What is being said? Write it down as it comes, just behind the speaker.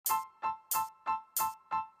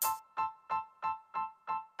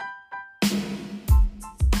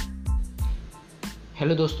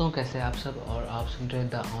Hello दोस्तों, कैसे हैं आप सब। और आप सुन रहे हैं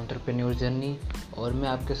द एंटरप्रेन्योर जर्नी। और मैं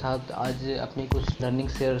आपके साथ आज अपनी कुछ लर्निंग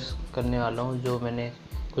शेयर करने वाला हूं जो मैंने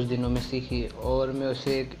कुछ दिनों में सीखी, और मैं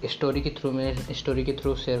उसे एक स्टोरी के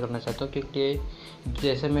थ्रू शेयर करना चाहता हूं, क्योंकि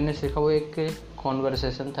जैसे मैंने सीखा वो एक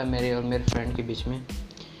कॉन्वर्सेशन था मेरे और मेरे फ्रेंड के बीच में।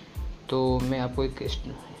 तो मैं आपको एक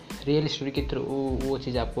रियल स्टोरी के थ्रू वो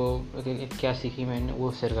चीज़ आपको क्या सीखी मैंने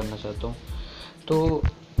वो शेयर करना चाहता हूँ। तो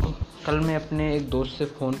कल मैं अपने एक दोस्त से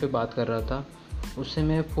फ़ोन पे बात कर रहा था। उससे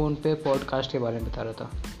मैं फ़ोन पे पॉडकास्ट के बारे में बता रहा था,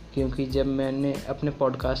 क्योंकि जब मैंने अपने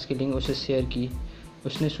पॉडकास्ट की लिंक उसे शेयर की,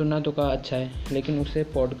 उसने सुना तो कहा अच्छा है, लेकिन उसे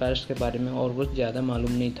पॉडकास्ट के बारे में और कुछ ज़्यादा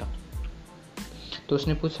मालूम नहीं था। तो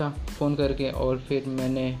उसने पूछा फ़ोन करके, और फिर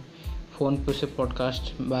मैंने फ़ोन पे उसे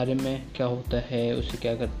पॉडकास्ट बारे में क्या होता है, उसे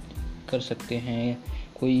क्या कर सकते हैं,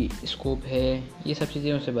 कोई स्कोप है, ये सब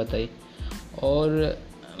चीज़ें उसे बताई। और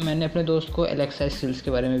मैंने अपने दोस्त को एलेक्सा स्किल्स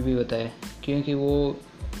के बारे में भी बताया, क्योंकि वो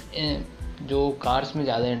जो कार्स में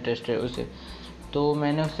ज़्यादा इंटरेस्ट है उसे। तो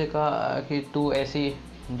मैंने उससे कहा कि तू ऐसी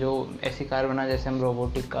कार बना जैसे हम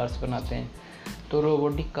रोबोटिक कार्स बनाते हैं। तो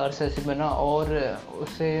रोबोटिक कार्स ऐसे बना, और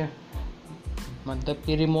उसे मतलब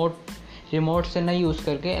कि रिमोट से नहीं यूज़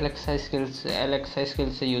करके एलेक्सा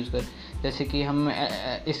स्किल्स से यूज़ कर। जैसे कि हम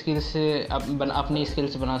स्किल्स अपनी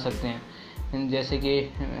स्किल्स बना सकते हैं। जैसे कि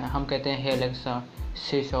हम कहते हैं हे Alexa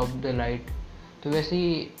switch off the light, तो वैसे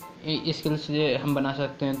ही स्किल्स हम बना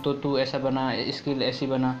सकते हैं। तो तू ऐसा बना, स्किल ऐसी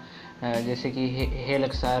बना, जैसे कि हे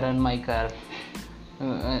एलेक्सा रन माई कार।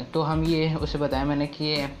 तो हम ये उसे बताया मैंने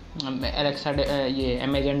कि एलेक्सा ये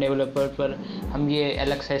अमेजन डेवलपर पर हम ये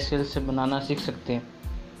एलेक्सा स्किल्स बनाना सीख सकते हैं।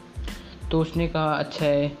 तो उसने कहा अच्छा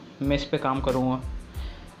है, मैं इस पे काम करूँगा।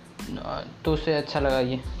 तो उसे अच्छा लगा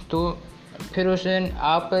ये। तो फिर उसे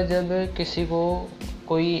आप जब किसी को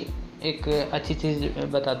कोई एक अच्छी चीज़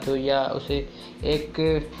बताते हो, या उसे एक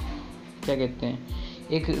क्या कहते हैं,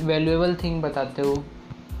 एक वैल्यूएबल थिंग बताते हो,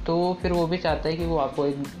 तो फिर वो भी चाहता है कि वो आपको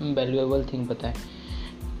एक वैल्यूएबल थिंग बताए।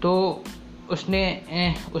 तो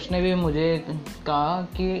उसने भी मुझे कहा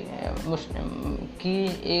कि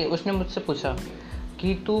उसने मुझसे पूछा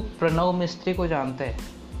कि तू प्रणव मिस्त्री को जानता है।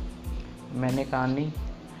 मैंने कहा नहीं।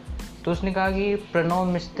 तो उसने कहा कि प्रणव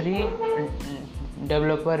मिस्त्री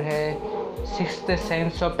डेवलपर है सिक्स्थ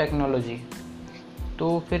सेंस ऑफ टेक्नोलॉजी। तो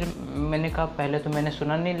फिर मैंने कहा पहले तो मैंने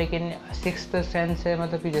सुना नहीं, लेकिन सिक्स्थ सेंस है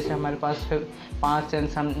मतलब कि जैसे हमारे पास 5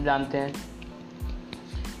 सेंस हम जानते हैं,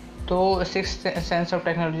 तो सिक्स्थ सेंस ऑफ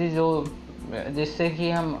टेक्नोलॉजी जिससे कि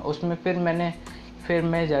हम उसमें फिर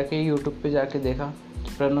मैं जाके यूट्यूब पे जाके देखा,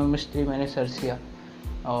 प्रणव मिस्त्री मैंने सर्च किया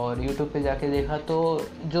और यूट्यूब पे जाके देखा। तो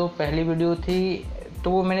जो पहली वीडियो थी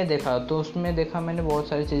तो वो मैंने देखा, तो उसमें देखा मैंने बहुत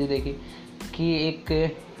सारी चीज़ें देखी कि एक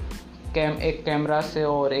कैमरा से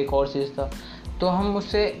और एक और चीज़ था। तो हम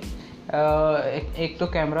उससे एक तो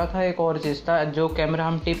कैमरा था, एक और चीज़ था जो कैमरा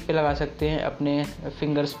हम टिप पे लगा सकते हैं, अपने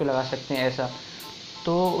फिंगर्स पे लगा सकते हैं ऐसा।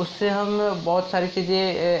 तो उससे हम बहुत सारी चीज़ें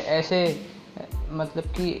ऐसे मतलब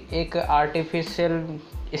कि एक आर्टिफिशियल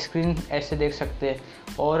स्क्रीन ऐसे देख सकते हैं,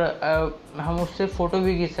 और हम उससे फ़ोटो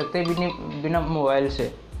भी खींच सकते हैं बिना मोबाइल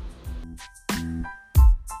से।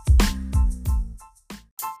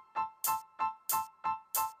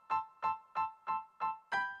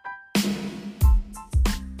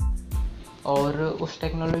 और उस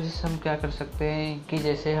टेक्नोलॉजी से हम क्या कर सकते हैं कि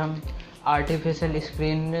जैसे हम आर्टिफिशियल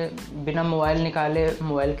स्क्रीन बिना मोबाइल निकाले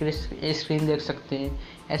मोबाइल की स्क्रीन देख सकते हैं,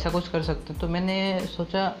 ऐसा कुछ कर सकते हैं। तो मैंने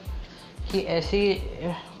सोचा कि ऐसी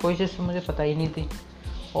कोई चीज़ तो मुझे पता ही नहीं थी।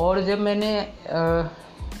 और जब मैंने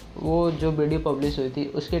वो जो वीडियो पब्लिश हुई थी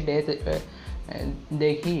उसकी डेट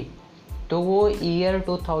देखी, तो वो ईयर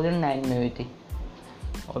 2009 में हुई थी।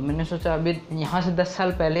 और मैंने सोचा अभी यहाँ से 10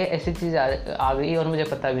 साल पहले ऐसी चीज़ आ गई और मुझे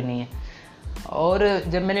पता भी नहीं है। और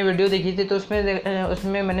जब मैंने वीडियो देखी थी तो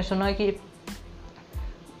उसमें मैंने सुना कि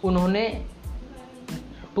उन्होंने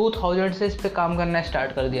 2000 से इस पे काम करना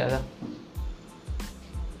स्टार्ट कर दिया था।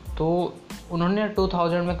 तो उन्होंने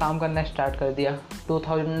 2000 में काम करना स्टार्ट कर दिया,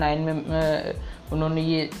 2009 में उन्होंने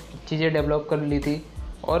ये चीज़ें डेवलप कर ली थी,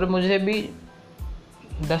 और मुझे भी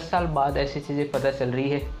 10 साल बाद ऐसी चीज़ें पता चल रही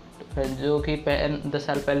है जो कि 10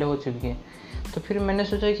 साल पहले हो चुकी हैं। तो फिर मैंने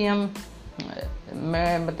सोचा कि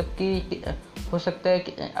मैं मतलब कि हो सकता है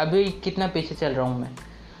कि अभी कितना पीछे चल रहा हूँ मैं।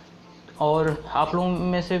 और आप लोगों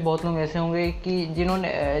में से बहुत लोग ऐसे होंगे कि जिन्होंने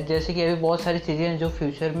जैसे कि अभी बहुत सारी चीज़ें हैं जो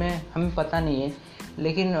फ्यूचर में हमें पता नहीं है,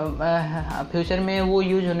 लेकिन फ्यूचर में वो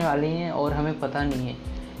यूज होने वाली हैं और हमें पता नहीं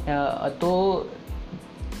है। तो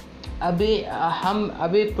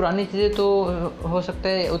अभी पुरानी चीज़ें तो हो सकता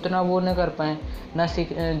है उतना वो न कर पाएँ, ना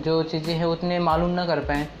सीख जो चीज़ें हैं उतने मालूम ना कर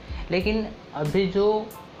पाएँ। लेकिन अभी जो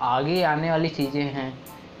आगे आने वाली चीज़ें हैं,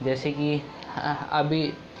 जैसे कि अभी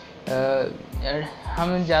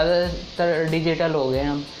हम ज़्यादातर डिजिटल हो गए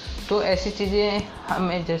हम, तो ऐसी चीज़ें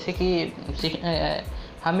हमें जैसे कि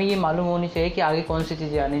हमें ये मालूम होनी चाहिए कि आगे कौन सी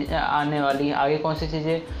चीज़ें आने वाली हैं, आगे कौन सी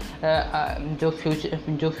चीज़ें जो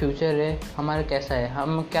फ्यूचर है हमारा कैसा है,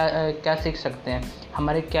 हम क्या सीख सकते हैं,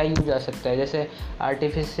 हमारे क्या यूज आ सकता है। जैसे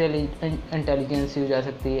आर्टिफिशियल इंटेलिजेंस यूज आ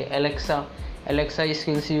सकती है, एलेक्सा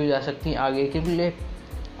स्किल्स यूज आ सकती हैं आगे के लिए।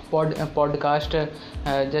 पॉडकास्ट,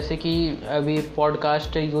 जैसे कि अभी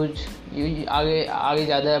पॉडकास्ट यूज आगे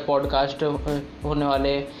ज़्यादा पॉडकास्ट होने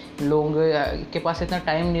वाले। लोग के पास इतना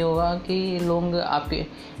टाइम नहीं होगा कि लोग आपके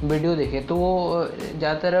वीडियो देखें, तो वो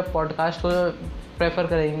ज़्यादातर पॉडकास्ट को प्रेफर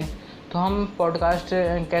करेंगे। तो हम पॉडकास्ट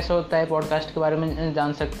कैसा होता है, पॉडकास्ट के बारे में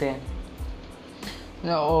जान सकते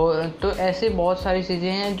हैं। और तो ऐसे बहुत सारी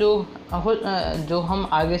चीज़ें हैं जो हम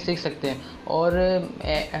आगे सीख सकते हैं। और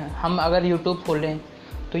हम अगर यूट्यूब खोलें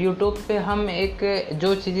तो यूट्यूब पे हम एक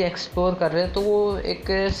जो चीज़ें एक्सप्लोर कर रहे हैं तो वो एक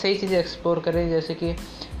सही चीज़ें एक्सप्लोर करें। जैसे कि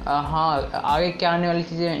हाँ, आगे क्या आने वाली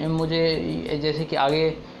चीज़ें मुझे, जैसे कि आगे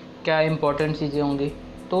क्या इम्पोर्टेंट चीज़ें होंगी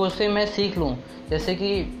तो उससे मैं सीख लूँ। जैसे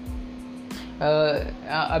कि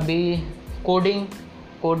अभी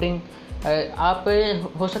कोडिंग आप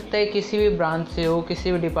हो सकता है किसी भी ब्रांच से हो,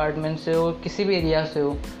 किसी भी डिपार्टमेंट से हो, किसी भी एरिया से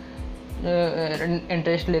हो,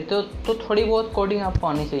 इंटरेस्ट लेते हो तो थोड़ी बहुत कोडिंग आपको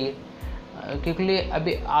आनी चाहिए। क्योंकि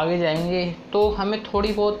अभी आगे जाएंगे तो हमें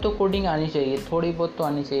थोड़ी बहुत तो कोडिंग आनी चाहिए, थोड़ी बहुत तो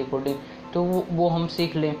आनी चाहिए कोडिंग, तो वो हम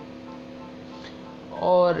सीख लें।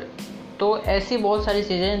 और तो ऐसी बहुत सारी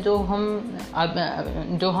चीज़ें जो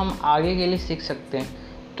हम आगे के लिए सीख सकते हैं।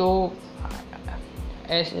 तो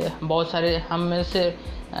ऐसे बहुत सारे हम में से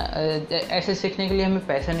ऐसे सीखने के लिए हमें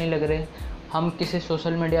पैसा नहीं लग रहे। हम किसी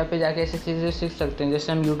सोशल मीडिया पे जाके ऐसी चीज़ें सीख सकते हैं।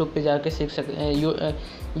 जैसे हम यूट्यूब पे जाके सीख सकते हैं,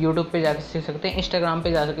 यूट्यूब पे जाके सीख सकते हैं, इंस्टाग्राम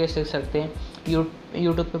पे जाके सीख सकते हैं।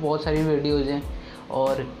 यूट्यूब पे बहुत सारी वीडियोज़ हैं।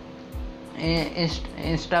 और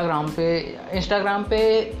इंस्टाग्राम पे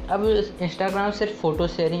अब इंस्टाग्राम सिर्फ फ़ोटो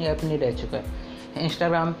शेयरिंग ऐप नहीं रह चुका है।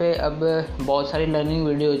 इंस्टाग्राम पे अब बहुत सारी लर्निंग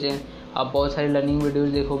वीडियोज़ हैं, आप बहुत सारी लर्निंग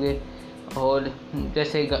वीडियोज़ देखोगे। और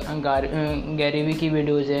जैसे गैरी वी की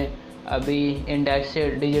वीडियोज़ हैं, अभी इंडेक्स से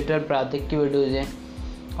डिजिटल प्रातिक की वीडियोज़ हैं,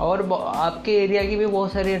 और आपके एरिया की भी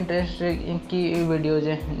बहुत सारी इंटरेस्ट की वीडियोज़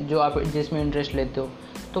हैं जो आप जिसमें इंटरेस्ट लेते हो।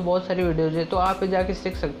 तो बहुत सारी वीडियोज़ है, तो आप जाके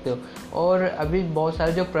सीख सकते हो। और अभी बहुत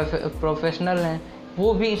सारे जो प्रोफेशनल हैं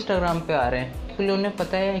वो भी इंस्टाग्राम पे आ रहे हैं, क्योंकि उन्हें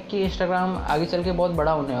पता है कि इंस्टाग्राम आगे चल के बहुत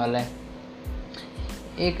बड़ा होने वाला है,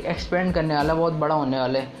 एक एक्सपेंड करने वाला, बहुत बड़ा होने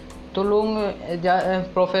वाला है। तो लोग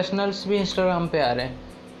प्रोफेशनल्स भी इंस्टाग्राम पे आ रहे हैं।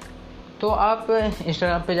 तो आप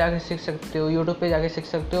इंस्टाग्राम पे जाके सीख सकते हो, यूट्यूब पे जाके सीख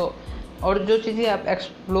सकते हो। और जो चीज़ें आप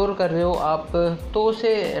एक्सप्लोर कर रहे हो आप, तो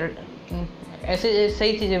उसे ऐसे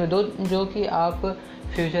सही चीज़ें में दो जो कि आप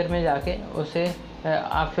फ्यूचर में जाके उसे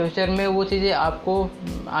आप फ्यूचर में वो चीज़ें आपको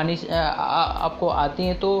आपको आती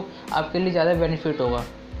हैं तो आपके लिए ज़्यादा बेनिफिट होगा।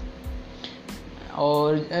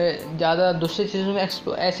 और ज़्यादा दूसरी चीज़ों में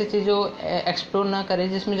ऐसी चीज़ों एक्सप्लोर ना करें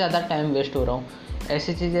जिसमें ज़्यादा टाइम वेस्ट हो रहा हो।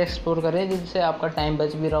 ऐसी चीज़ें एक्सप्लोर करें जिससे आपका टाइम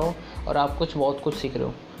बच भी रहा हो और आप बहुत कुछ सीख रहे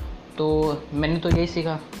हो। तो मैंने तो यही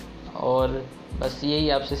सीखा और बस यही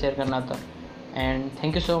आपसे शेयर करना था। And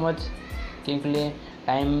thank you so much, क्योंकि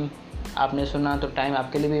टाइम आपने सुना, तो टाइम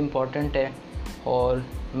आपके लिए भी इम्पोर्टेंट है और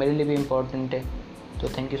मेरे लिए भी इम्पोर्टेंट है। तो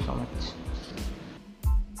थैंक यू सो मच।